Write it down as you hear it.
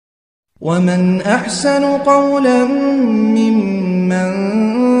ومن أحسن قولا ممن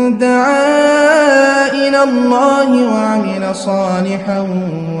دعا إلى الله وعمل صالحا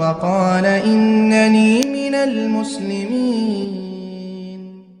وقال إنني من المسلمين।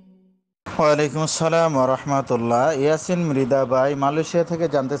 ওয়ালাইকুম আসসালাম ওয়া রাহমাতুল্লাহ। ইয়াসিন মৃদা ভাই মালয়েশিয়া থেকে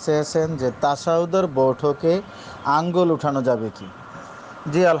জানতে চেয়েছেন যে তাশাহুদের বৈঠকে আঙ্গুল উঠানো যাবে কি?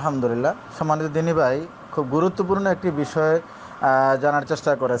 জি আলহামদুলিল্লাহ। সম্মানিত দিনী ভাই, খুব গুরুত্বপূর্ণ একটি বিষয় জানার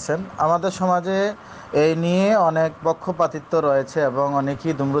চেষ্টা করেছেন। আমাদের সমাজে এই নিয়ে অনেক পক্ষপাতিত্ব রয়েছে এবং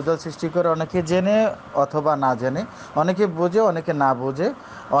অনেকেই দুম্রজাল সৃষ্টি করে, অনেকে জেনে অথবা না জেনে, অনেকে বুঝে অনেকে না বুঝে,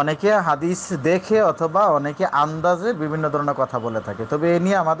 অনেকে হাদিস দেখে অথবা অনেকে আন্দাজে বিভিন্ন ধরনের কথা বলে থাকে। তবে এই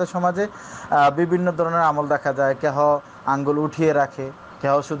নিয়ে আমাদের সমাজে বিভিন্ন ধরনের আমল দেখা যায়। কেহ আঙ্গুল উঠিয়ে রাখে,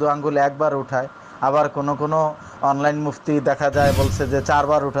 কেহ শুধু আঙ্গুল একবার উঠায়, আবার কোনো কোনো অনলাইন মুফতি দেখা যায় বলছে যে 4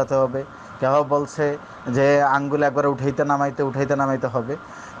 বার উঠাতে হবে, কেহ বলছে যে আঙ্গুল একবার উঠাইতে নামাইতে হবে।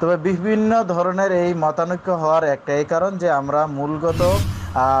 তবে বিভিন্ন ধরনের এই মতানৈক্য হওয়ার একটাই কারণ যে আমরা মূলগত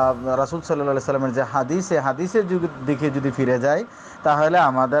রাসূল সাল্লাল্লাহু আলাইহি সাল্লামের যে হাদিস, এই হাদিসের দিকে যদি ফিরে যাই তাহলে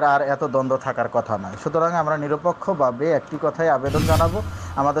আমাদের আর এত দ্বন্দ্ব থাকার কথা নয়। সুতরাং আমরা নিরপেক্ষভাবে একটি কথাই আবেদন জানাবো,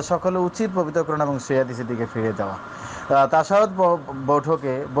 আমাদের সকলে উচিত পবিত্র কোরআন এবং সহিহ হাদিসের দিকে ফিরে যাওয়া। তাশাহুদ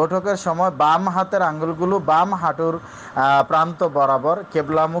বৈঠকের সময় বাম হাতের আঙ্গুলগুলো বাম হাঁটুর প্রান্ত বরাবর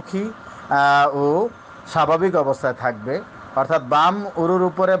কেবলামুখী ও স্বাভাবিক অবস্থায় থাকবে, অর্থাৎ বাম উরুর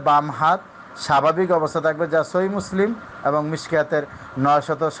উপরে বাম হাত স্বাভাবিক অবস্থা থাকবে, যা সহিহ মুসলিম এবং মিশকাতের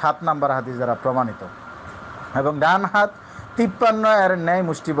 907 নম্বর হাদিস দ্বারা প্রমাণিত। এবং ডান হাত 53 এর ন্যায়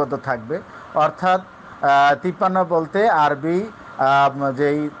মুষ্টিবদ্ধ থাকবে, অর্থাৎ 53 বলতে আরবি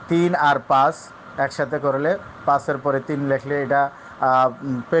যেই 3 আর 5 একসাথে করলে 5-এর পরে 3 লিখলে এটা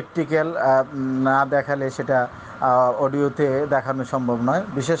প্র্যাকটিক্যাল না দেখালে সেটা অডিওতে দেখানো সম্ভব নয়।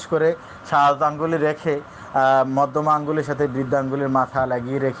 বিশেষ করে শাহাদাত আঙ্গুলি রেখে মধ্যমা আঙ্গুলির সাথে বৃদ্ধ আঙ্গুলির মাথা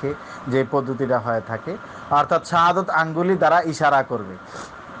লাগিয়ে রেখে যে পদ্ধতিটা হয়ে থাকে, অর্থাৎ শাহাদাত আঙ্গুলি দ্বারা ইশারা করবে,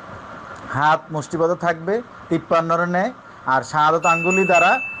 হাত মুষ্টিবদ্ধ থাকবে 53-এর ন্যায়, আর শাহাদাত আঙ্গুলি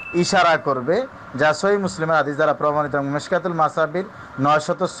দ্বারা ইশারা করবে, যা সহিহ মুসলিমের হাদিস দ্বারা প্রমাণিত এবং মিশকাতুল মাসাবির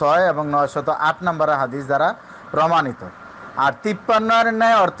 906 এবং 908 নম্বরের হাদিস দ্বারা প্রমাণিত। আর 53-এর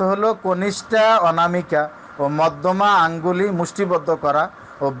ন্যায় অর্থ হলো কনিষ্ঠা, অনামিকা ও মধ্যমা আঙ্গুলি মুষ্টিবদ্ধ করা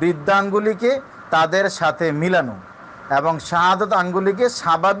ও বৃদ্ধাঙ্গুলিকে তাদের সাথে মিলানো এবং শাহাদাত আঙ্গুলিকে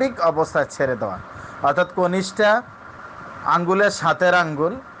স্বাভাবিক অবস্থায় ছেড়ে দেওয়া, অর্থাৎ কনিষ্ঠা আঙ্গুলের সাথের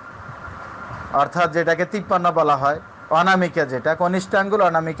আঙ্গুল, অর্থাৎ যেটাকে 53 বলা হয়, অনামিকা যেটা কনিষ্ঠ আঙ্গুল,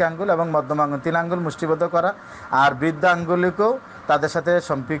 অনামিকা আঙ্গুল এবং মধ্যমা আঙ্গুল 3 আঙ্গুল মুষ্টিবদ্ধ করা, আর বৃদ্ধ আঙ্গুলিকেও তাদের সাথে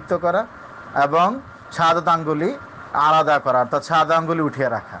সম্পৃক্ত করা এবং শাহাদাত আঙ্গুলি আলাদা করা, অর্থাৎ শাহাদাত আঙ্গুলি উঠিয়ে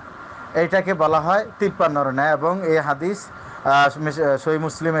রাখা, এইটাকে বলা হয় 53-এর ন্যায়। এবং এই হাদিস সহিহ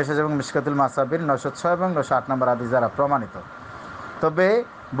মুসলিম এসেছে এবং মিশকাতুল মাসাবির 906 এবং 908 নম্বর হাদিস দ্বারা প্রমাণিত। তবে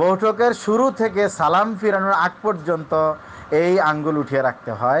বৈঠকের শুরু থেকে সালাম ফিরানোর আগ পর্যন্ত এই আঙ্গুল উঠিয়ে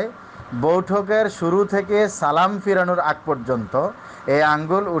রাখতে হয়। বৈঠকের শুরু থেকে সালাম ফিরানোর আগ পর্যন্ত এই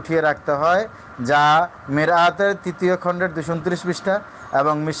আঙ্গুল উঠিয়ে রাখতে হয়, যা মিরআতের 3য় খণ্ডের 229 পৃষ্ঠা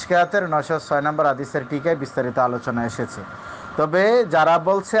এবং মিশকাতের 906 নম্বর হাদিসের টিকায় বিস্তারিত আলোচনা এসেছে। তবে যারা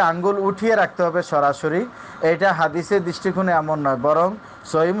বলছে আঙ্গুল উঠিয়ে রাখতে হবে সরাসরি, এটা হাদিসের দৃষ্টিকোণে এমন নয়, বরং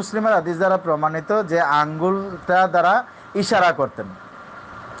সহিহ মুসলিমের হাদিস দ্বারা প্রমাণিত যে আঙ্গুলটা দ্বারা ইশারা করতেন।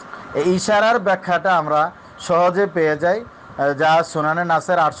 এই ইশারার ব্যাখ্যাটা আমরা সহজে পেয়ে যাই, যা সুনানে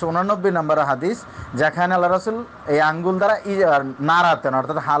নাসের 889 নম্বর হাদিস, যেখানে আল্লাহ রাসূল এই আঙ্গুল দ্বারা নাড়াতেন,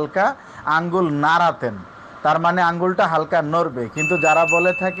 অর্থাৎ হালকা আঙ্গুল নাড়াতেন, তার মানে আঙ্গুলটা হালকা নড়বে। কিন্তু যারা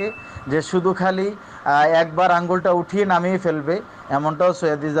বলে থাকে যে শুধু খালি একবার আঙ্গুলটা উঠিয়ে নামিয়ে ফেলবে, এমনটাও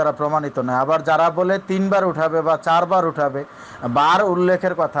সহিহ হাদিস দ্বারা প্রমাণিত নয়। আবার যারা বলে 3 বার উঠাবে বা 4 বার উঠাবে, বার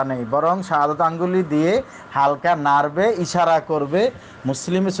উল্লেখের কথা নেই, বরং শাহাদাত আঙ্গুলি দিয়ে হালকা নাড়বে, ইশারা করবে।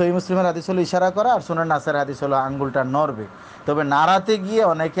 সহিহ মুসলিমের হাদিস হলো ইশারা করা, আর সুনান নাসের হাদিস হলো আঙ্গুলটা নড়বে। তবে নাড়াতে গিয়ে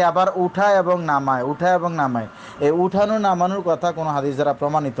অনেকে আবার উঠায় এবং নামায়, এই উঠানো নামানোর কথা কোনো হাদিস দ্বারা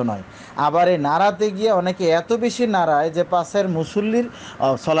প্রমাণিত নয়। আবার এই নাড়াতে গিয়ে অনেকে এত বেশি নাড়ায় যে পাশের মুসল্লির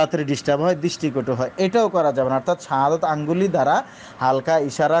সলাতের ডিস্টার্ব হয়, দৃষ্টিকটু হয়, এটাও করা যাবে না। অর্থাৎ শাহাদাত আঙ্গুলি দ্বারা হালকা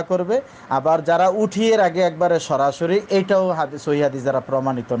ইশারা করবে। আবার যারা উঠিয়ে আগে একবারে সরাসরি, এইটাও সহিহ হাদিস দ্বারা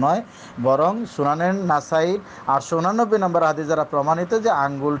প্রমাণিত নয়, বরং সুনানের নাসাইর 889 নম্বর হাদিস দ্বারা প্রমাণিত যে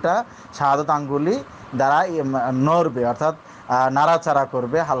আঙ্গুলটা শাহাদাত আঙ্গুলি দ্বারা নড়বে, অর্থাৎ নাড়াচাড়া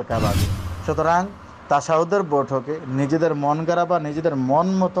করবে হালকাভাবে। সুতরাং তাশাহুদের বৈঠকে নিজেদের মন গড়া বা নিজেদের মন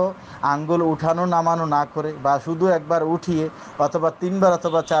মতো আঙ্গুল উঠানো নামানো না করে, বা শুধু একবার উঠিয়ে অথবা 3 বার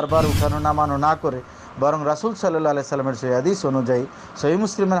অথবা 4 বার উঠানো নামানো না করে, বরং রাসূল সাল্লাল্লাহু আলাইহি সাল্লামের সেই হাদিস অনুযায়ী সহিহ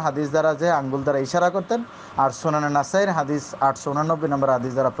মুসলিমের হাদিস দ্বারা যে আঙ্গুল দ্বারা ইশারা করতেন, আর সুনানে নাসাইর হাদিস 889 নম্বর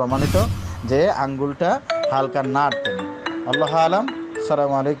হাদিস দ্বারা প্রমাণিত যে আঙ্গুলটা হালকা নাড়তেন। আল্লাহু আলাম।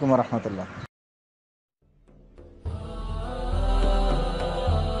 আসসালামু আলাইকুম রহমতুল্লাহ।